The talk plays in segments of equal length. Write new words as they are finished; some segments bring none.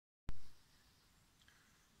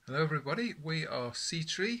Hello, everybody. We are Sea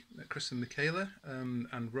Tree, Chris and Michaela,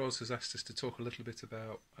 and Ros has asked us to talk a little bit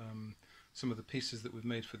about some of the pieces that we've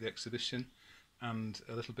made for the exhibition and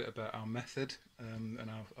a little bit about our method and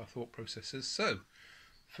our thought processes. So,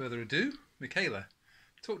 further ado, Michaela,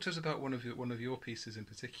 talk to us about one of your pieces in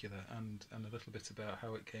particular and a little bit about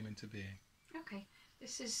how it came into being. Okay,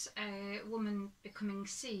 this is a woman becoming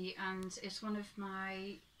sea, and it's one of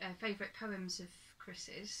my favourite poems of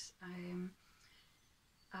Chris's.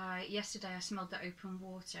 Yesterday I smelled the open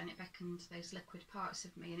water and it beckoned those liquid parts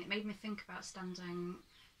of me, and it made me think about standing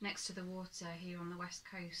next to the water here on the west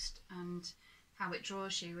coast and how it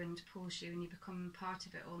draws you and pulls you and you become part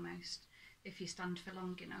of it almost if you stand for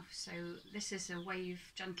long enough. So this is a wave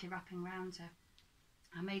gently wrapping around her.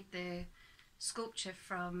 I made the sculpture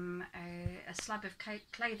from a slab of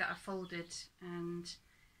clay that I folded, and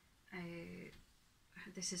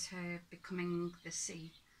this is her becoming the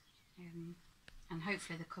sea. And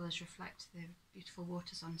hopefully the colours reflect the beautiful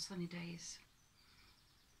waters on sunny days.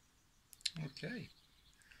 Okay.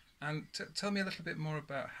 And tell me a little bit more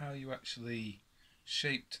about how you actually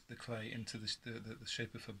shaped the clay into the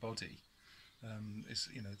shape of her body.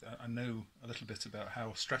 I know a little bit about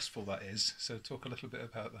how stressful that is, so talk a little bit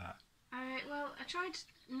about that. Well, I tried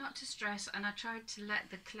not to stress, and I tried to let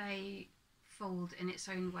the clay fold in its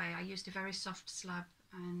own way. I used a very soft slab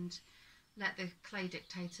and let the clay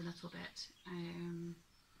dictate a little bit,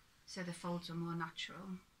 so the folds were more natural.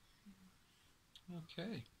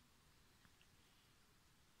 Okay.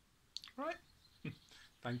 Right.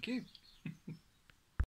 Thank you.